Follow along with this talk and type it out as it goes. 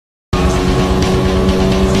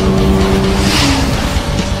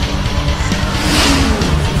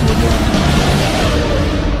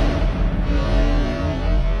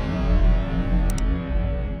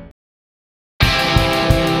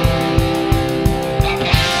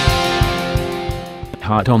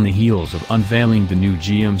hot on the heels of unveiling the new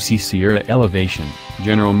GMC Sierra Elevation.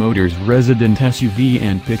 General Motors' resident SUV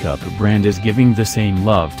and pickup brand is giving the same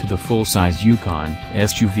love to the full-size Yukon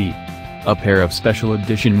SUV. A pair of special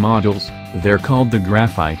edition models, they're called the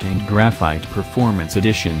Graphite and Graphite Performance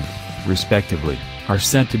Edition, respectively, are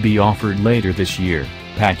set to be offered later this year,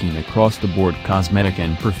 packing across-the-board cosmetic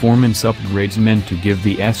and performance upgrades meant to give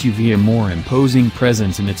the SUV a more imposing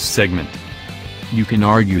presence in its segment. You can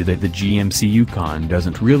argue that the GMC Yukon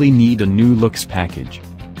doesn't really need a new looks package.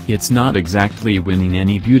 It's not exactly winning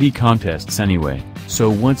any beauty contests anyway,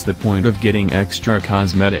 so what's the point of getting extra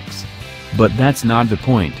cosmetics? But that's not the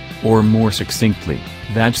point, or more succinctly,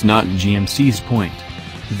 that's not GMC's point.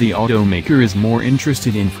 The automaker is more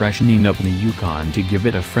interested in freshening up the Yukon to give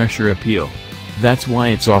it a fresher appeal. That's why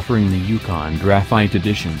it's offering the Yukon Graphite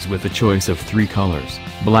Editions with a choice of 3 colors: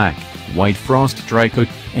 black, white Frost Tricoat,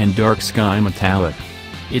 and dark sky metallic.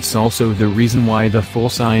 It's also the reason why the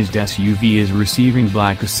full-sized SUV is receiving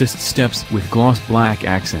black assist steps with gloss black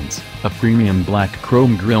accents, a premium black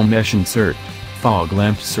chrome grille mesh insert, fog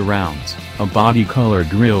lamp surrounds, a body color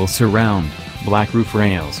grille surround, black roof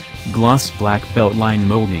rails, gloss black beltline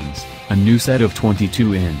moldings, a new set of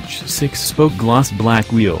 22-inch 6-spoke gloss black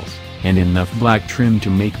wheels, and enough black trim to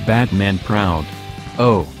make Batman proud.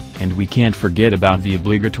 Oh, and we can't forget about the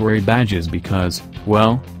obligatory badges because,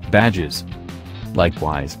 well, badges.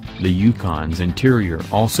 Likewise, the Yukon's interior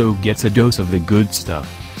also gets a dose of the good stuff,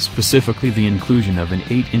 specifically the inclusion of an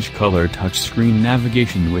 8-inch color touchscreen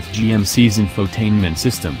navigation with GMC's infotainment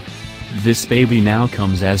system. This baby now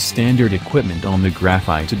comes as standard equipment on the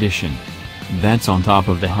Graphite Edition. That's on top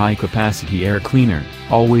of the high-capacity air cleaner,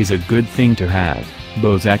 always a good thing to have,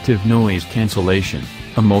 Bose active noise cancellation,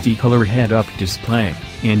 a multicolor head-up display,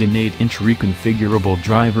 and an 8-inch reconfigurable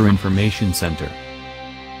driver information center.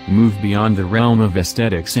 Move beyond the realm of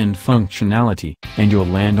aesthetics and functionality, and you'll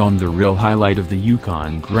land on the real highlight of the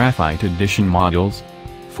Yukon Graphite Edition models.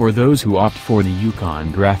 For those who opt for the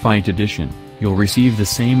Yukon Graphite Edition, you'll receive the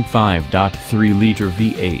same 5.3-liter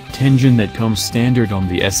V8 engine that comes standard on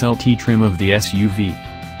the SLT trim of the SUV.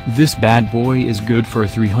 This bad boy is good for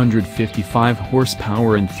 355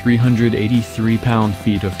 horsepower and 383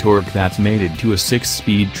 pound-feet of torque that's mated to a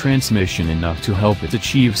 6-speed transmission, enough to help it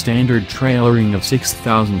achieve standard trailering of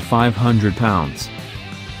 6,500 pounds.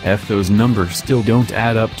 If those numbers still don't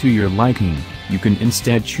add up to your liking, you can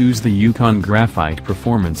instead choose the Yukon Graphite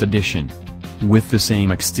Performance Edition. With the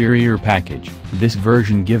same exterior package, this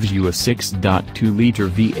version gives you a 6.2-liter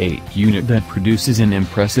V8 unit that produces an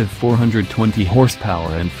impressive 420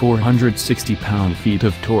 horsepower and 460 pound-feet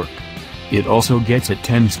of torque. It also gets a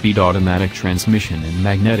 10-speed automatic transmission and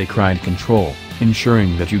magnetic ride control,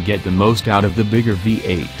 ensuring that you get the most out of the bigger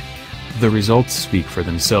V8. The results speak for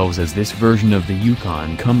themselves, as this version of the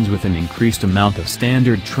Yukon comes with an increased amount of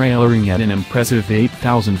standard trailering at an impressive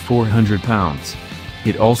 8,400 pounds.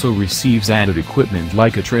 It also receives added equipment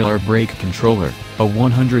like a trailer brake controller, a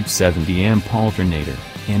 170-amp alternator,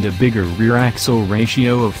 and a bigger rear axle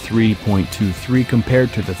ratio of 3.23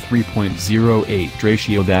 compared to the 3.08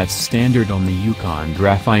 ratio that's standard on the Yukon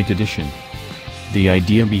Graphite Edition. The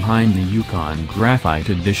idea behind the Yukon Graphite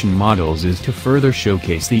Edition models is to further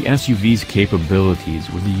showcase the SUV's capabilities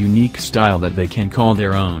with a unique style that they can call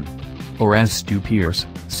their own. Or as Snoop,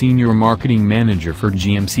 Senior Marketing Manager for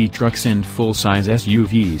GMC Trucks and Full-Size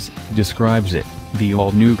SUVs, describes it, the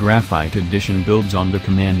all-new Graphite Edition builds on the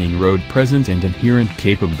commanding road presence and inherent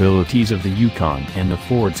capabilities of the Yukon and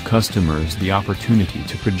affords customers the opportunity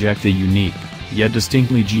to project a unique, yet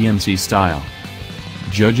distinctly GMC style.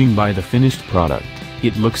 Judging by the finished product,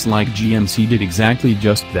 it looks like GMC did exactly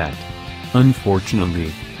just that.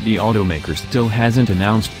 Unfortunately, the automaker still hasn't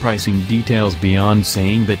announced pricing details beyond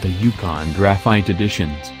saying that the Yukon Graphite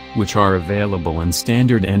Editions, which are available in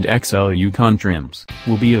standard and XL Yukon trims,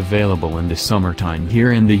 will be available in the summertime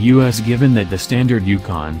here in the US, given that the standard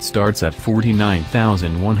Yukon starts at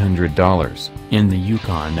 $49,100, and the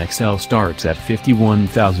Yukon XL starts at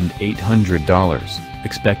 $51,800.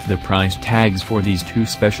 Expect the price tags for these two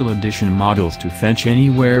special edition models to fetch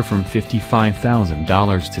anywhere from $55,000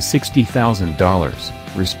 to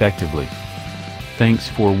 $60,000, respectively. Thanks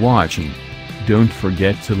for watching. Don't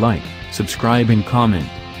forget to like, subscribe and comment.